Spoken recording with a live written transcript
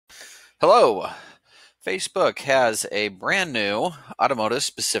Hello. Facebook has a brand new automotive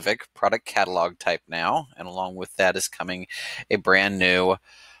specific product catalog type now, and along with that is coming a brand new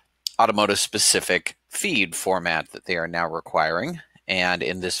automotive specific feed format that they are now requiring. And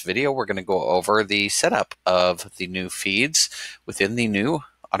in this video, we're going to go over the setup of the new feeds within the new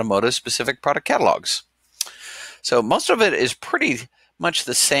automotive specific product catalogs. So most of it is pretty much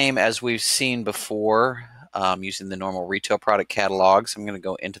the same as we've seen before using the normal retail product catalogs. I'm going to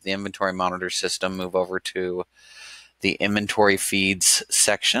go into the inventory monitor system, move over to the inventory feeds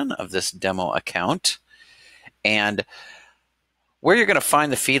section of this demo account. And where you're going to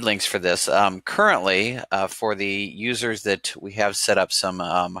find the feed links for this, currently for the users that we have set up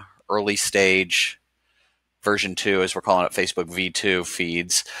some early stage version 2, as we're calling it, Facebook V2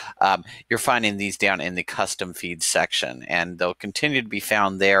 feeds, you're finding these down in the custom feeds section, and they'll continue to be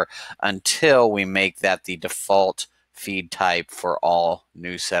found there until we make that the default feed type for all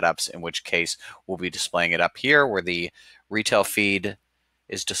new setups, in which case we'll be displaying it up here where the retail feed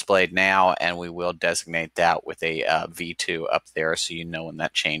is displayed now, and we will designate that with a V2 up there so you know when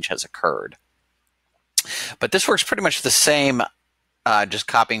that change has occurred. But this works pretty much the same, just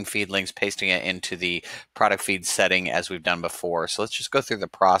copying feed links, pasting it into the product feed setting as we've done before. So let's just go through the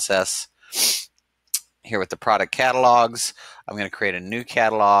process here with the product catalogs. I'm going to create a new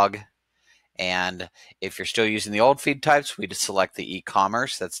catalog. And if you're still using the old feed types, we just select the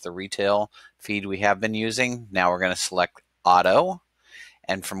e-commerce. That's the retail feed we have been using. Now we're going to select auto.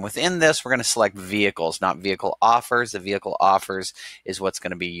 And from within this, we're going to select vehicles, not vehicle offers. The vehicle offers is what's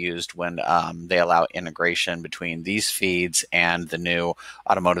going to be used when they allow integration between these feeds and the new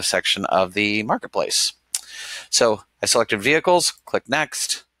automotive section of the marketplace. So I selected vehicles, click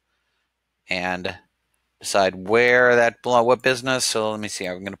next, and decide where that, what business. So let me see,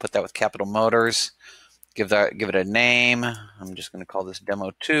 I'm going to put that with Capital Motors. Give it a name. I'm just going to call this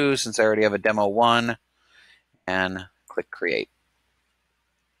Demo 2 since I already have a Demo 1, and click Create.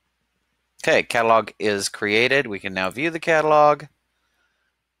 Okay, catalog is created. We can now view the catalog.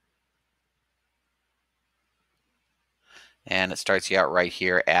 And it starts you out right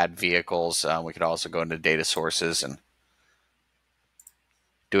here, add vehicles. We could also go into data sources and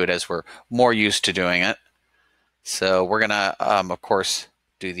do it as we're more used to doing it. So we're going to, of course,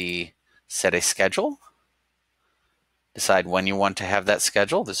 do the set a schedule. Decide when you want to have that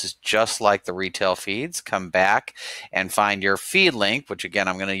schedule. This is just like the retail feeds. Come back and find your feed link, which again,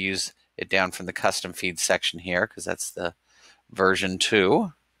 I'm going to use it down from the custom feed section here because that's the version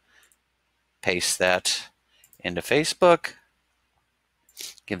 2. Paste that into Facebook.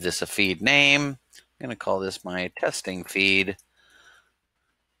 Give this a feed name. I'm going to call this my testing feed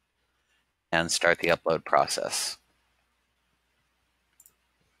and start the upload process.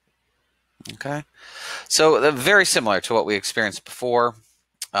 Okay, so very similar to what we experienced before.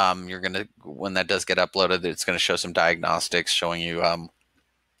 You're going to, when that does get uploaded, it's going to show some diagnostics showing you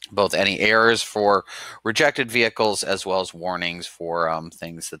both any errors for rejected vehicles as well as warnings for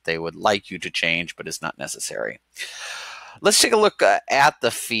things that they would like you to change but is not necessary. Let's take a look at the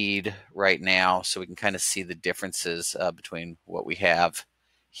feed right now so we can kind of see the differences between what we have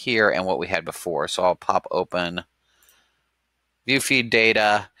here and what we had before. So I'll pop open view feed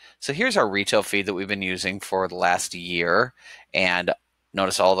data. So here's our retail feed that we've been using for the last year, and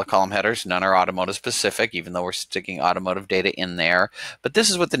notice all the column headers, none are automotive specific, even though we're sticking automotive data in there. But this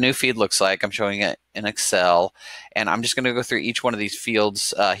is what the new feed looks like. I'm showing it in Excel, and I'm just going to go through each one of these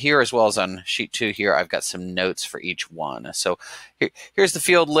fields here, as well as on sheet 2 here. I've got some notes for each one. So here's the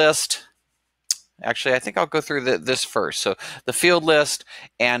field list. Actually, I think I'll go through this first. So the field list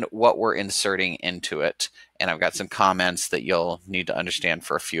and what we're inserting into it. And I've got some comments that you'll need to understand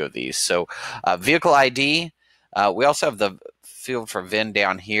for a few of these. So vehicle ID. We also have the field for VIN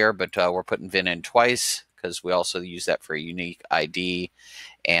down here, but we're putting VIN in twice because we also use that for a unique ID.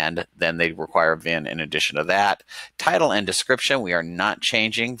 And then they require VIN in addition to that. Title and description, we are not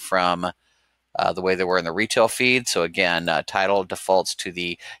changing from the way they were in the retail feed. So again, title defaults to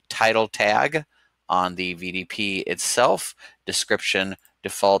the title tag on the VDP itself. Description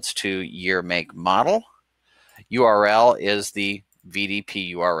defaults to year, make, model. URL is the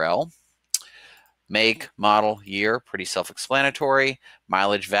VDP URL. Make, model, year, pretty self-explanatory.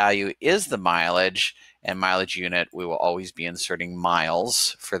 Mileage value is the mileage, and mileage unit, we will always be inserting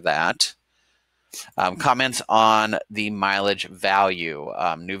miles for that. Comments on the mileage value.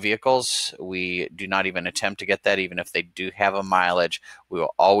 New vehicles, we do not even attempt to get that. Even if they do have a mileage, we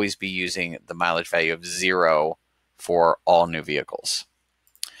will always be using the mileage value of 0 for all new vehicles.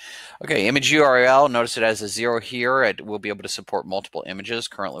 Okay, image URL, notice it has a 0 here. It will be able to support multiple images.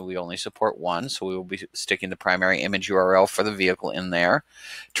 Currently, we only support one, so we will be sticking the primary image URL for the vehicle in there.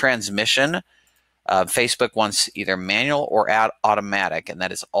 Transmission, Facebook wants either manual or automatic, and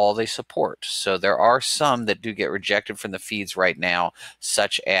that is all they support. So there are some that do get rejected from the feeds right now,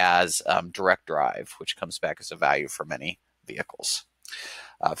 such as direct drive, which comes back as a value for many vehicles.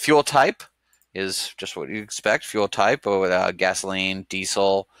 Fuel type is just what you expect. Fuel type with gasoline,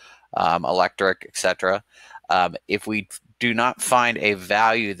 diesel, electric, etc. If we do not find a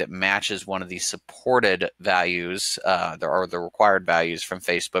value that matches one of these supported values, there are the required values from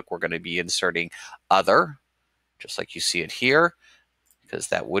Facebook, we're going to be inserting other, just like you see it here, because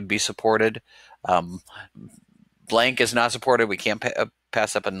that would be supported. Blank is not supported. We can't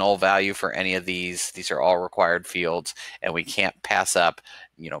pass up a null value for any of these. These are all required fields, and we can't pass up,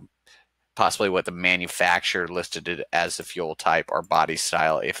 possibly what the manufacturer listed it as the fuel type or body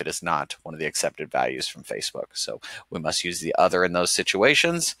style if it is not one of the accepted values from Facebook. So we must use the other in those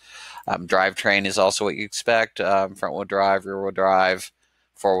situations. Drivetrain is also what you expect, front wheel drive, rear wheel drive,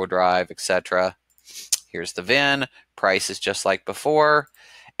 four wheel drive, etc. Here's the VIN. Price is just like before.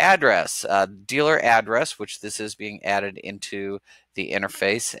 Address, dealer address, which this is being added into the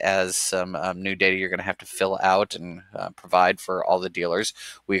interface as some new data you're going to have to fill out and provide for all the dealers.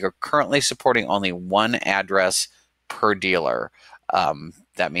 We are currently supporting only one address per dealer.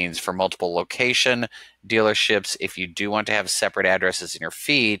 That means for multiple location dealerships, if you do want to have separate addresses in your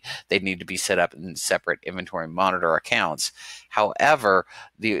feed, they need to be set up in separate inventory monitor accounts. However,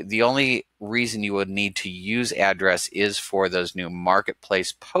 the only reason you would need to use address is for those new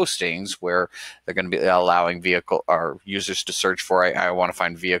marketplace postings where they're going to be allowing vehicle or users to search for, I want to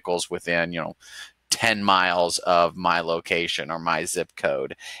find vehicles within, 10 miles of my location or my zip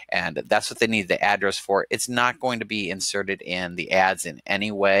code. And that's what they need the address for. It's not going to be inserted in the ads in any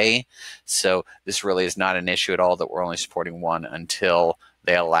way. So this really is not an issue at all that we're only supporting one until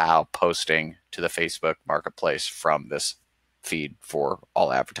they allow posting to the Facebook marketplace from this feed for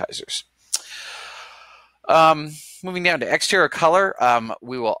all advertisers. Moving down to exterior color,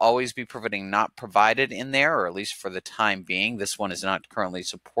 we will always be providing not provided in there, or at least for the time being. This one is not currently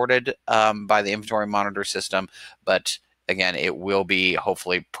supported by the inventory monitor system, but again, it will be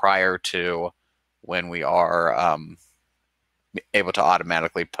hopefully prior to when we are able to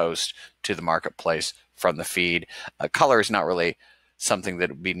automatically post to the marketplace from the feed. Color is not really something that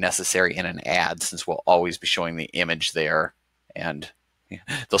would be necessary in an ad, since we'll always be showing the image there, and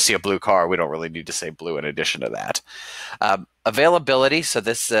they'll see a blue car. We don't really need to say blue in addition to that. Availability. So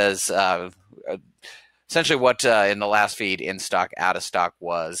this says essentially what in the last feed, in stock, out of stock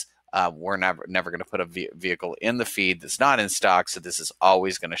was. We're never going to put a vehicle in the feed that's not in stock, so this is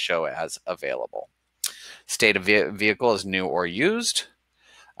always going to show as available. State of vehicle is new or used.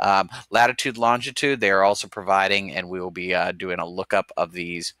 Latitude, longitude, they are also providing, and we will be doing a lookup of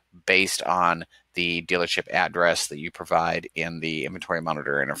these based on the dealership address that you provide in the inventory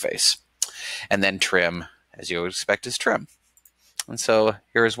monitor interface. And then trim, as you would expect, is trim. And so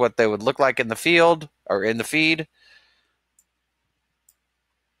here's what they would look like in the field or in the feed.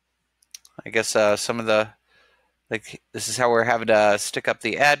 I guess some of the, like, this is how we're having to stick up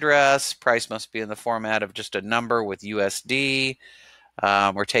the address. Price must be in the format of just a number with USD.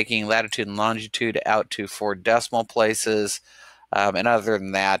 We're taking latitude and longitude out to 4 decimal places. And other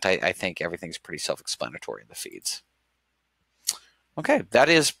than that, I think everything's pretty self-explanatory in the feeds. Okay, that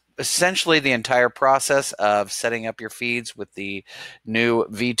is essentially the entire process of setting up your feeds with the new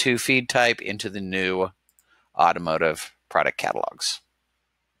V2 feed type into the new automotive product catalogs.